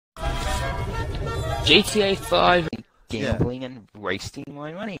GTA 5 gambling and wasting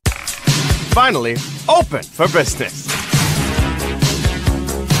my money. Finally, open for business.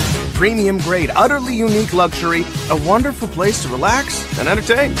 Premium grade, utterly unique luxury, a wonderful place to relax and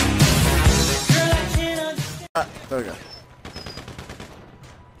entertain. There we go.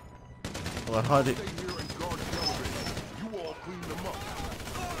 Well, hide it.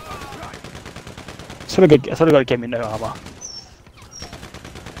 Sort of got to get me no armor.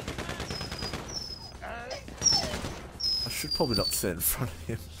 I should probably not sit in front of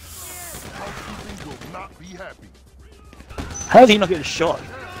him. How did he not get shot?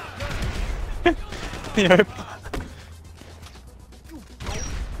 You know?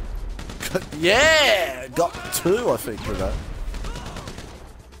 Yeah! Got 2, I think, with that.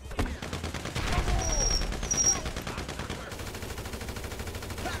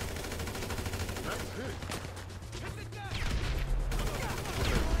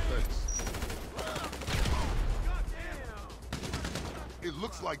 It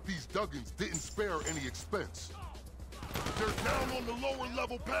looks like these Duggins didn't spare any expense. They're down on the lower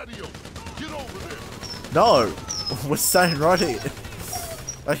level patio. Get over there. No! We're staying right here.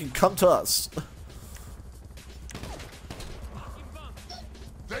 They can come to us.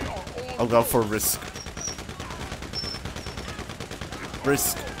 I'll go for a risk.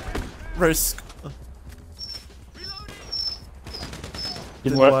 Risk. Risk.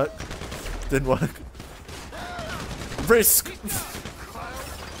 Didn't work. Didn't work. Risk.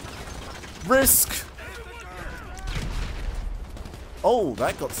 Risk. Oh,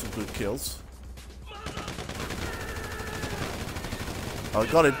 that got some good kills. Oh,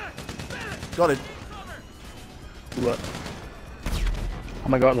 got him. Got him. Look.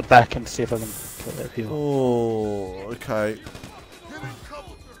 I'm gonna go at the back and see if I can kill that people. Oh, okay.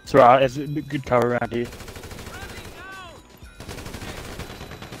 It's right, there's a good cover around here.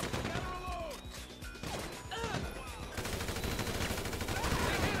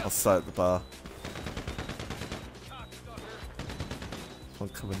 I'll stay at the bar. I'm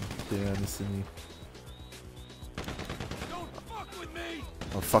coming down, isn't he?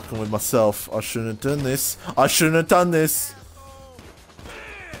 I'm fucking with myself. I shouldn't have done this. I shouldn't have done this.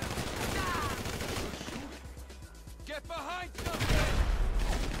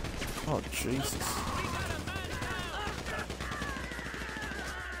 Oh, Jesus.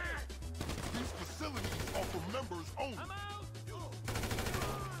 These facilities are for members only.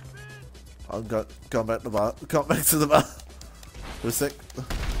 I'm going back to the bar. Come back to the bar. For a sec.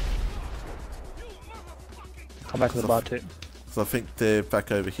 Come back to the bar too. So I think they're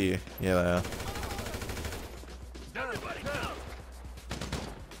back over here. Yeah, they are.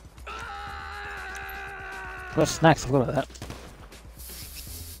 I've got snacks, I forgot about that.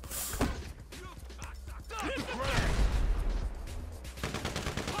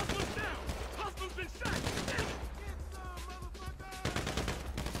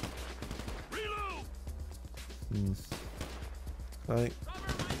 Right.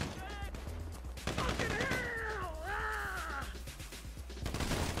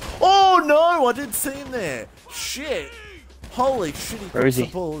 Oh no! I didn't see him there. Shit! Holy shit! He put some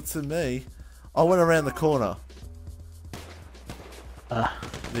bullets in me. I went around the corner.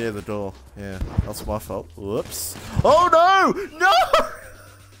 Yeah, the door. Yeah, that's my fault. Whoops. Oh no! No!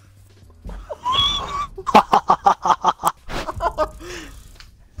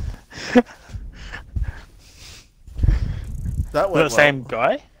 That went the same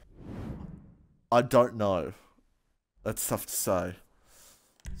guy? I don't know. That's tough to say.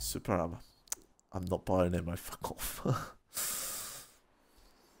 Super armor. I'm not buying ammo. Fuck off.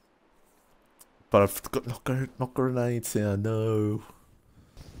 But I've got knock grenades here. No.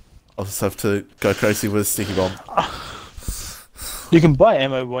 I'll just have to go crazy with a sticky bomb. You can buy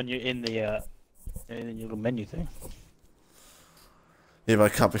ammo when you're in the your little menu thing. Yeah, but I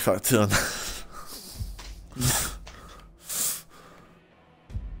can't be fucked doing that.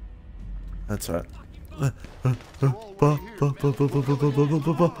 That's right.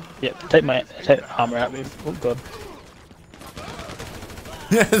 Yep, take the armor out, move. Oh god.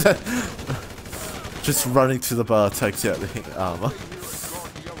 Yeah, just running to the bar takes out the armor.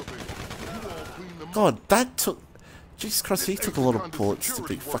 God, that took... Jesus Christ, he took a lot of bullets to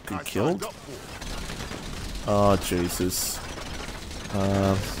be fucking killed. Oh, Jesus.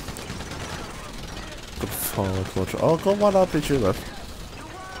 Oh, got one RPG left.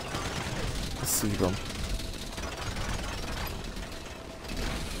 Let's see them.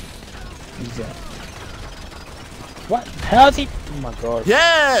 Who's that? What? How's he? Oh my god.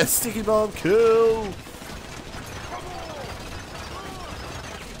 Yeah! Sticky bomb kill!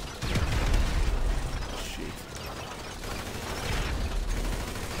 Shit.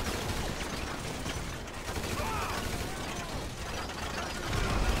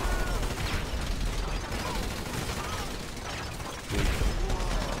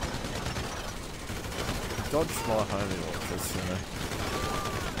 dodge my homie like this, you know.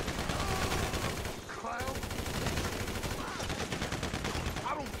 Clown? I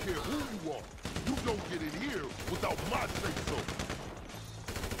don't care who you are. You don't get in here without my say-so.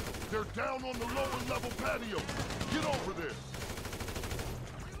 They're down on the lower level patio. Get over there.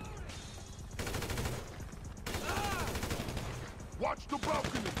 Watch the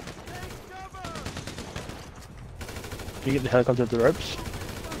balcony. You get the helicopter to the ropes.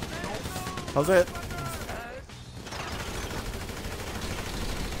 How's it?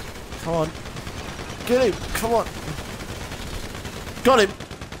 Come on. Get him. Come on. Got him.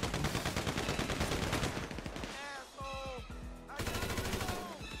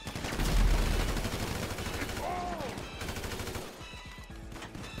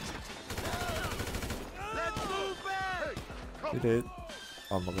 You did.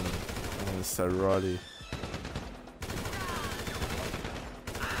 I'm gonna stay righty.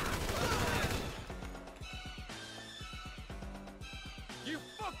 You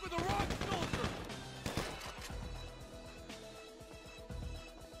fuck with the wrong soldier.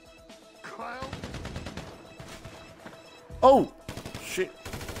 Clown. Oh shit.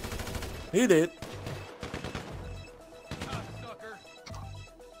 He did. Sucker.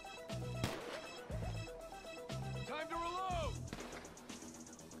 Time to reload.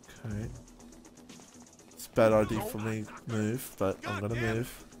 Okay. It's a bad idea for me to move, but I'm gonna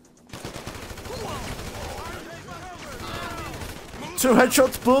move. 2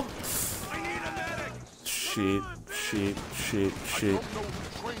 headshots, boom! Shit, shit, shit, I shit. don't know who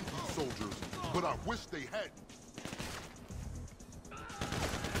trained these soldiers, but I wish they had.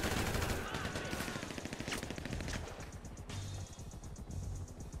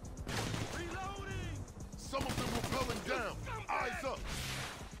 Some of them rappelling down. Eyes up.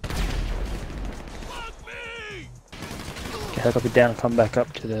 Fuck me! Get the helicopter down and come back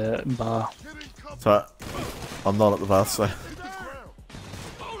up to the bar. Get in cover. So, I'm not at the bar, so Hit the ground.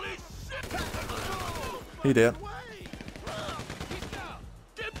 Holy shit! he did.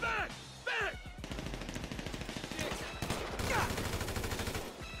 Get back! Back!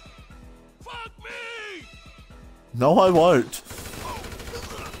 Fuck me! No, I won't. I'm a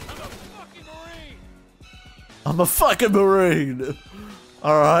fucking Marine! I'm a fucking Marine!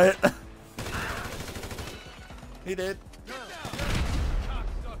 Alright. He did.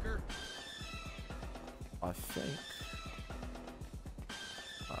 Cocksucker! I think.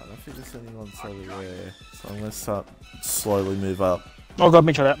 I don't think there's anyone over there. So I'm gonna start slowly move up. Oh god,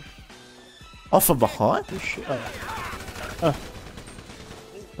 me try that. Off from behind? Oh shit. Oh, yeah. Oh.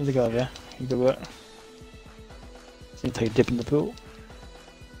 There's a guy over there. You good work. So you take a dip in the pool.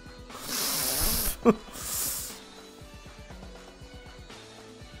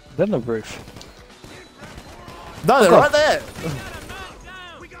 Then the roof. No, they're right there!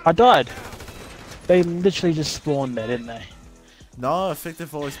 I died. They literally just spawned there, didn't they? No, I think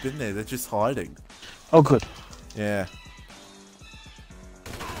they've always been there. They're just hiding. Oh good. Yeah.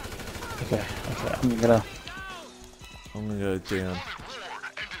 Okay, I'm gonna... I'm gonna go down. And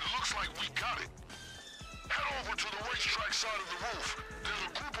it looks like we got it. Head over to the racetrack side of the roof. There's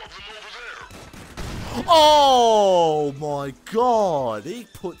a group of them over there. Oh my god! He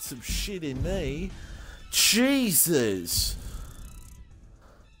put some shit in me. Jesus!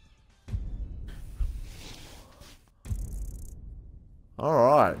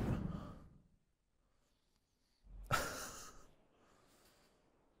 Alright.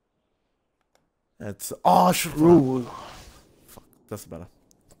 It's oh, I should Ooh. Fuck, doesn't matter.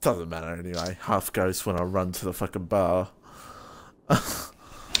 Doesn't matter anyway. Half goes when I run to the fucking bar.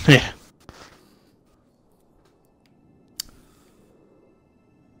 Yeah.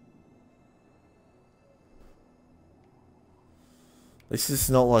 This is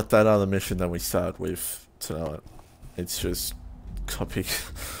not like that other mission that we started with tonight. It's just copy.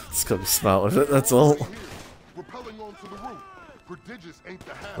 It's gotta be smart with it. That's all. Rappelling onto the roof. Prodigious ain't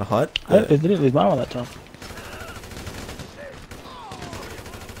the half. The height. I didn't lose my one that time.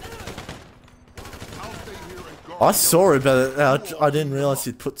 I'll stay here and guard. I saw it, but I didn't realize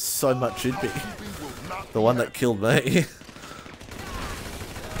he'd put so much in me. The one that killed me.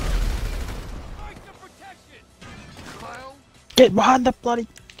 Clown. Get behind the bloody...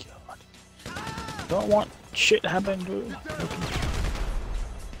 God. Don't want shit happening to him.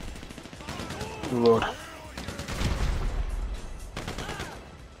 Lord.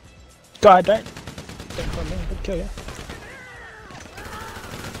 God, don't kill me, I'll kill you.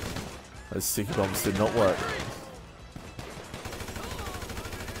 Those sticky bombs did not work.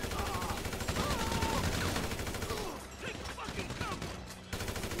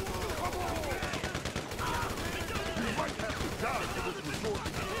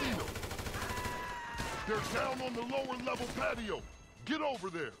 They're down on the lower level patio. Get over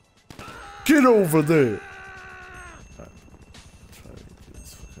there. Get over there. Right. Try to get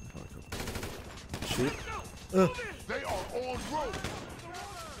this fucking park up. Shit. They are on road.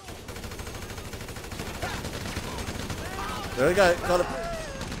 There we go. Got it.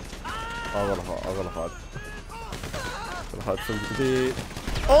 Oh, I gotta hide. I gotta hide. Gotta hide for a little bit.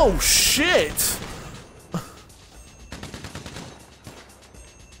 Oh shit!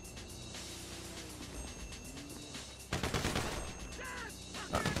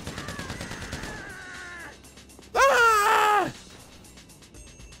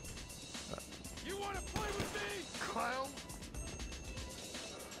 You want to play with me, clown?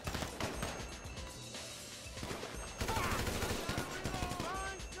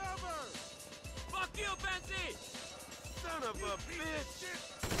 Find cover! Fuck you, Fancy! Son of a bitch!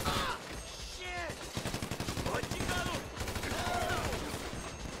 Ah, shit! What you got?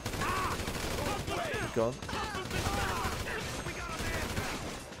 Gone. We got a man down!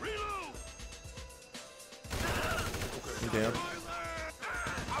 Reload! You down?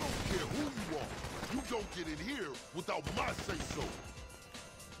 I don't care who you are. You don't get in here without my say-so.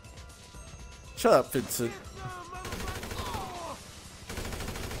 Shut up, Vincent.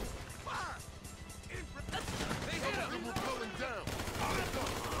 We're pulling down.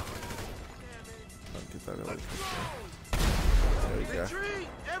 Don't get that away. There we go. Retreat!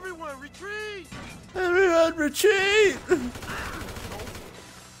 Everyone, retreat! Everyone retreat! Don't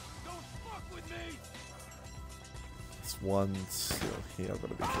fuck with me! There's one still here I've got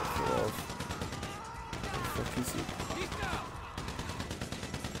to be careful of. Where the fuck is it?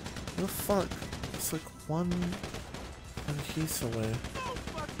 Where the fuck? It's like one over here somewhere.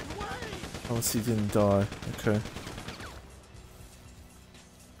 Unless he didn't die. Okay.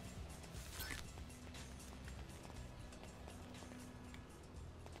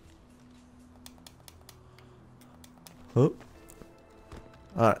 Oh.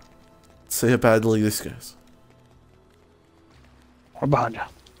 Alright. See how badly this goes. We're behind you.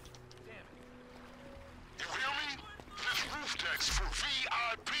 You hear me? This roof deck's for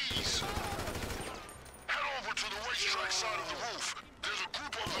VIPs. Head over to the racetrack side of the roof. There's a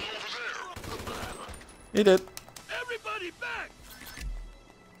group of them over there. He did. Everybody back!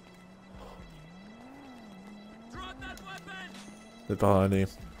 Drop that weapon! They're behind him.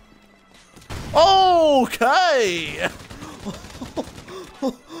 Okay!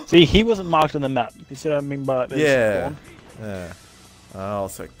 See, he wasn't marked on the map. You see what I mean by like, there's Yeah. one? Yeah. Oh,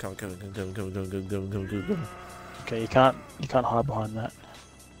 so come. Okay, you can't hide behind that.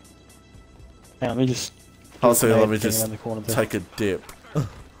 Hang on, let me just. Oh, so let me thing just around the corner there. take a dip.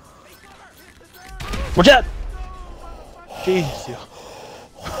 Watch out! Jeez. Yeah.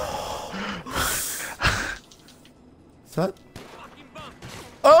 Is that?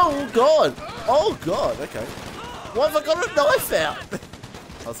 Oh god! Oh god! Okay. Why have I got a knife out?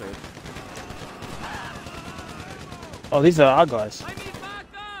 I'll see it. Oh, these are our guys. I need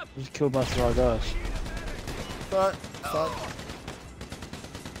backup! We just killed most of our guys. Right. Fine.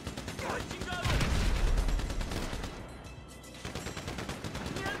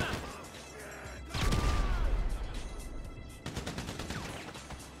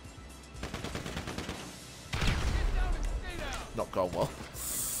 Not going well.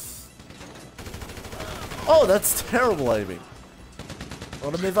 Oh, that's terrible aiming. I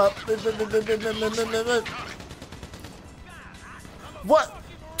want to move up. Move. What?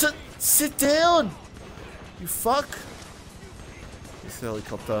 Sit down! You fuck! This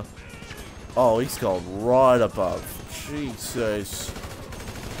helicopter. Oh, he's gone right above. Jesus.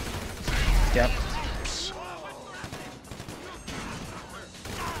 Yep.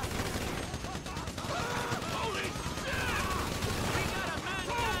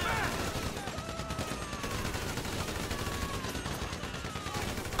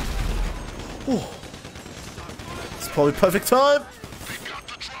 Oh. It's probably perfect time. They got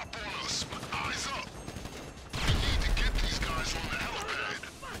the drop on us, but eyes up. We need to get these guys on the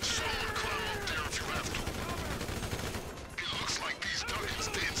helipad. Someone climb up there if you have to. It looks like these ducats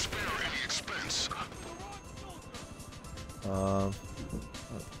didn't spare any expense.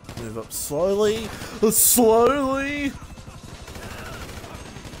 Move up slowly. Slowly.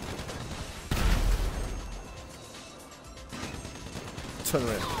 Turn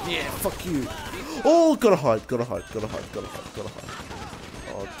around. Yeah, fuck you. Oh, gotta hide. Oh,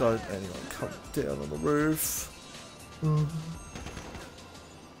 don't anyone come down on the roof. You want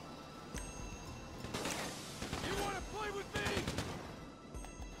to play with me?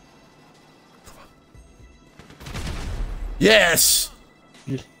 Yes!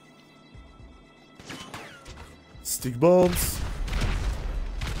 Yeah. Stick bombs.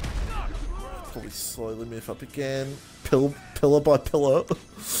 Probably slowly move up again. Pillar by pillar.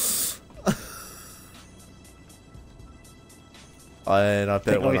 And I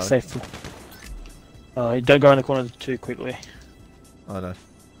bet I'll when be I... safe. Don't go in the corner too quickly. I know.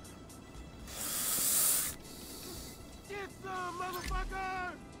 Get some,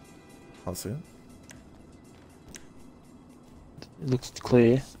 motherfucker! I'll see it. It looks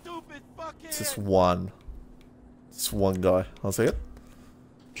clear. Stupid fuckhead! It's just one. Just one guy. I'll see it.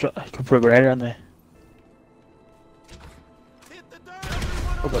 I could put a grenade around there. Hit the dirt,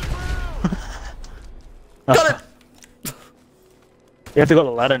 everyone Oh on the god. ground! Got it! You have to go to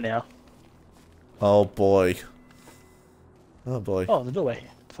the ladder now. Oh boy. Oh boy. Oh, the doorway.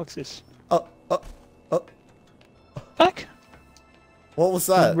 The fuck's this? Oh. Fuck! What was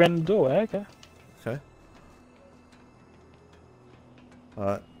that? Ran the doorway, okay. Okay.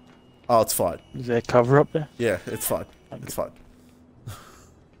 Alright. Oh, it's fine. Is there cover up there? Yeah, it's fine. It's fine.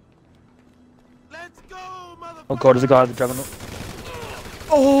 Let's go, motherfucker! Oh god, there's a guy with the juggernaut.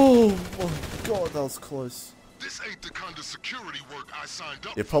 Oh my god, that was close. This ain't the kind of security work I signed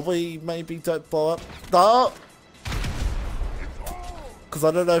up Yeah, probably maybe don't blow up. No! Because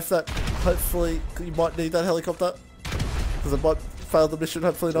I don't know if that, hopefully, you might need that helicopter. Because it might fail the mission,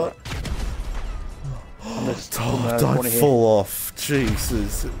 hopefully not. Oh, don't fall off.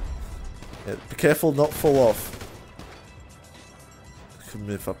 Jesus. Yeah, be careful not fall off. I can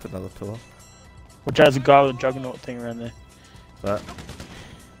move up another pillar. Watch out, there's a guy with a juggernaut thing around there. That.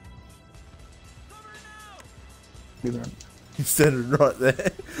 Move around. He's standing right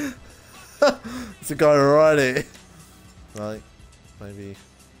there. There's a guy right here. Like, maybe.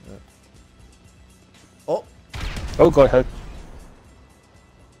 Yeah. Oh! Oh god, help.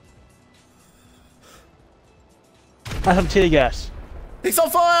 I have tear gas. He's on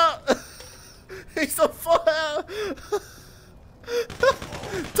fire! He's on fire!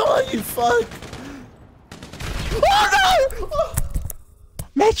 Die, you fuck! Oh no! Oh.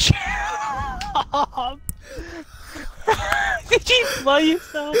 Mitch! Did you blow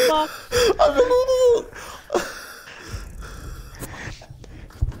yourself up? I'm a little...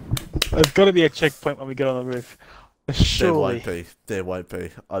 There's gotta be a checkpoint when we get on the roof. There won't Surely. be. There won't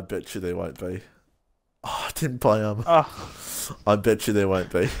be. I bet you there won't be. Oh, I didn't buy armor. Oh, I bet you there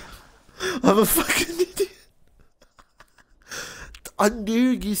won't be. I'm a fucking idiot. I knew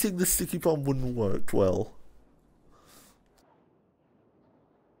using the sticky bomb wouldn't work well.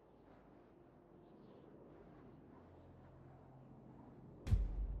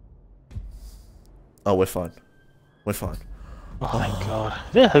 Oh, we're fine. We're fine. oh thank god.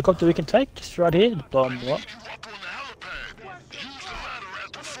 Is there a helicopter we can take? Just right here to blow them up. you up on the helipad. Use the ladder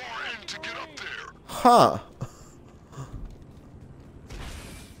at the far end to get up there. Huh.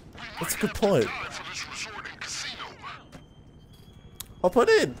 That's a good point. Time for this resort and casino. I'll put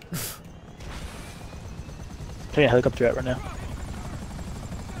in. Taking a helicopter out right now.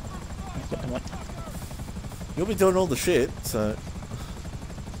 Got them up. You'll be doing all the shit, so...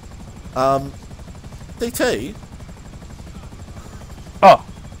 DT? Oh,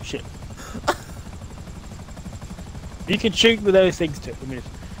 shit. You can shoot with those things too. Let me just...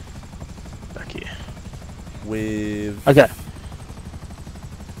 Back here. With... Okay.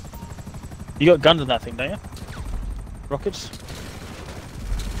 You got guns on that thing, don't you? Rockets?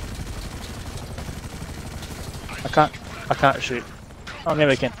 I can't shoot. Oh,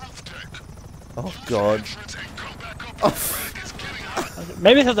 maybe I can. Oh, God.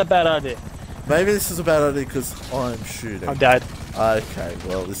 Maybe this is a bad idea. Maybe this is a bad idea because I'm shooting. I'm dead. Okay,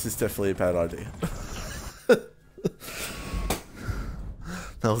 well, this is definitely a bad idea.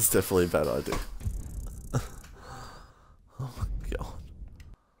 That was definitely a bad idea. Oh my god.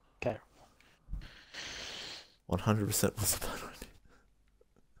 Okay. 100% was a bad idea.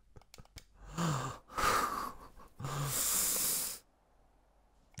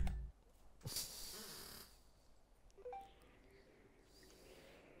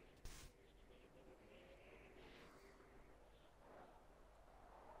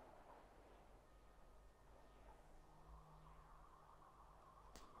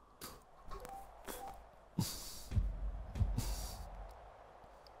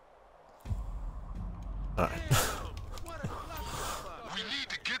 Alright. We need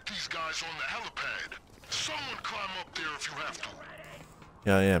to get these guys on the helipad. Someone climb up there if you have to.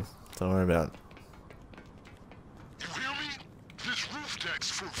 Yeah, I am. Don't worry about it. You hear me? This roof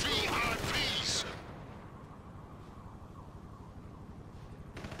deck's for VIPs.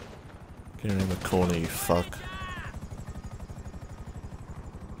 Get in the corner, you fuck.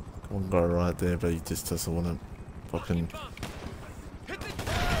 One guy right there, but he just doesn't want to fucking...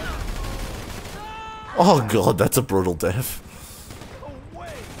 Oh god, that's a brutal death.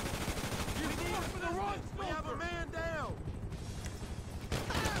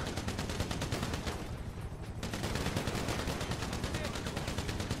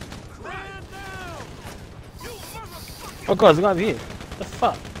 Oh god, there's a guy over here. What the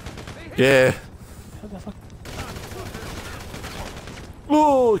fuck? Yeah. How the fuck?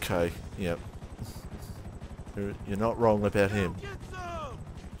 Oh, okay. Yep. You're not wrong about him. Get some!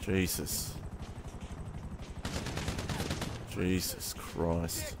 Jesus. Jesus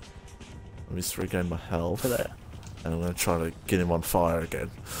Christ. Let me just regain my health. For that. And I'm going to try to get him on fire again.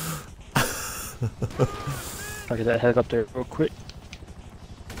 I'll get that helicopter real quick.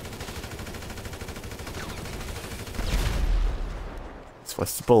 Let's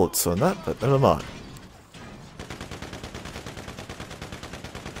waste the bullets on that, but never mind.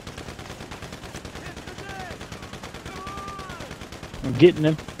 I'm getting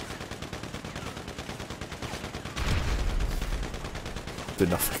him. Did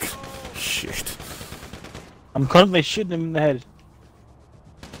nothing. Shit. I'm constantly shooting him in the head.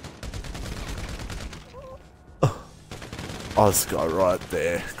 Oh, this guy right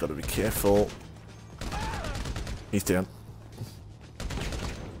there. Gotta be careful. He's down.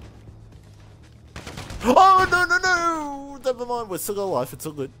 Oh, no, no, no! Never mind, we're still got life. It's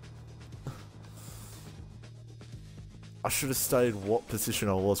all good. I should have stayed what position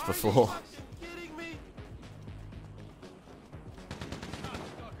I was before. Are you kidding me?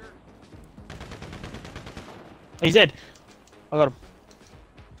 He's dead. I got him.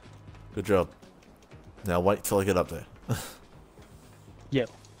 Good job. Now wait till I get up there. Yeah.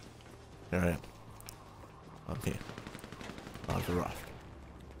 Here I am. I'm here. I've arrived.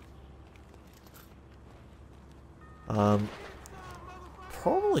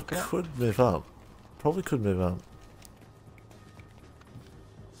 Probably could move up. Probably could move up.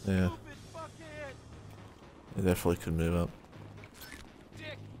 Yeah, Stupid fuckhead! it definitely could move up.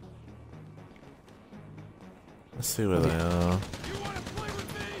 Let's see where they are. You wanna play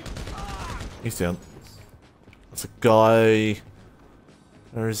with me? He's down. That's a guy.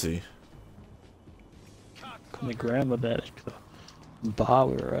 Where is he? Can we grab that bar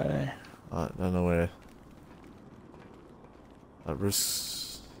we were at? I don't know where. At risk.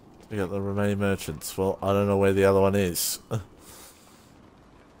 We got the remaining merchants. Well, I don't know where the other one is.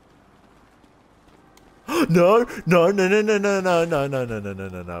 No, no, no, no, no, no, no, no, no, no, no, no,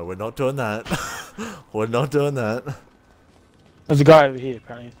 no, no. We're not doing that. We're not doing that. There's a guy over here,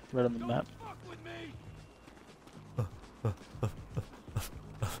 apparently, right on the map. Fuck with me!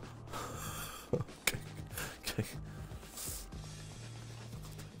 Okay. Okay.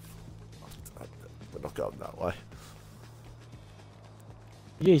 We're not going that way.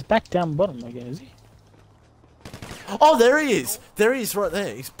 Yeah, he's back down bottom again, is he? Oh, there he is! There he is right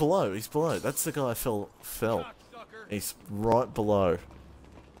there. He's below. He's below. That's the guy I fell. He's right below.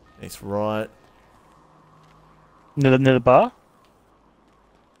 He's right. Near the bar?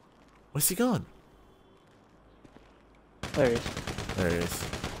 Where's he gone? There he is. There he is.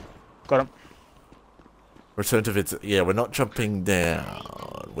 Got him. Return to Vincent. Yeah, we're not jumping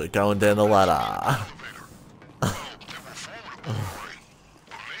down. We're going down the ladder.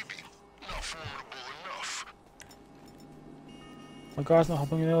 My guy's not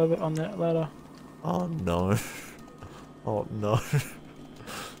hopping on that ladder. Oh no. Oh no.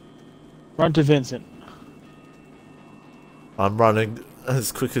 Run to Vincent. I'm running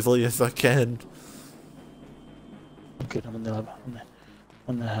as quickly as I can. I'm good, I'm on the ladder.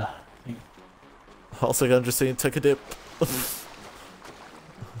 On the thing. Also going to see him take a dip.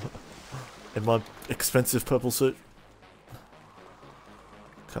 In my expensive purple suit.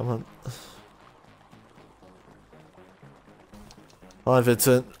 Come on. Hi,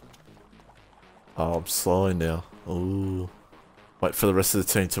 Vincent. Oh, I'm slowing now. Ooh. Wait for the rest of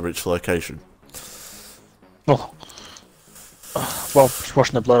the team to reach location. Oh. Well, just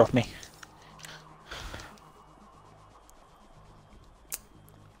washing the blood off me.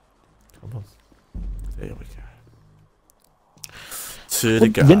 Come on. There we go. Two to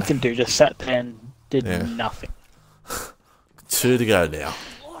go. Vincent dude just sat there and did Yeah. nothing. Two to go now.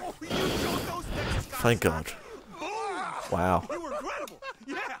 Oh, you shot those Texas guys. Thank God. You Wow. were incredible!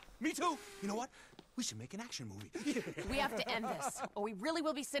 Yeah, me too! You know what? We should make an action movie. We have to end this, or we really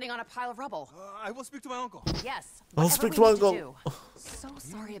will be sitting on a pile of rubble. I will speak to my uncle. Yes. I'll whatever speak we to my need uncle. do. So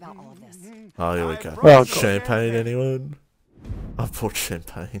sorry about all of this. Oh, here we go. Well, Champagne, anyone? I bought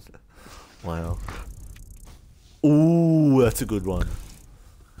champagne. Wow. Ooh, that's a good one.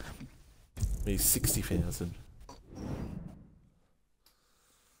 Me 60,000.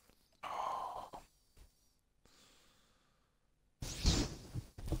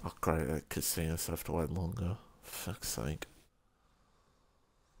 Oh, great, that casino, so I have to wait longer. Fuck's sake.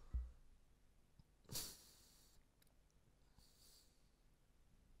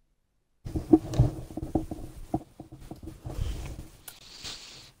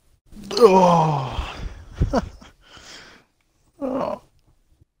 Oh.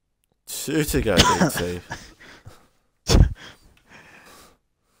 Two to go, DT.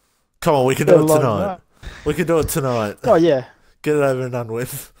 Come on, we can do it tonight. We can do it tonight. Oh yeah. Get it over and done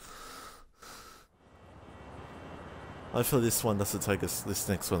with. Hopefully this one doesn't take us, this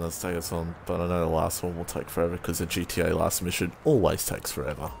next one doesn't take us on, but I know the last one will take forever because the GTA last mission always takes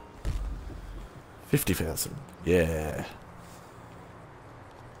forever. 50,000. Yeah.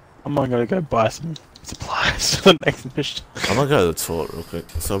 I'm gonna go buy some supplies for the next mission. I'm gonna go to the toilet real quick,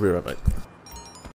 so I'll be right back.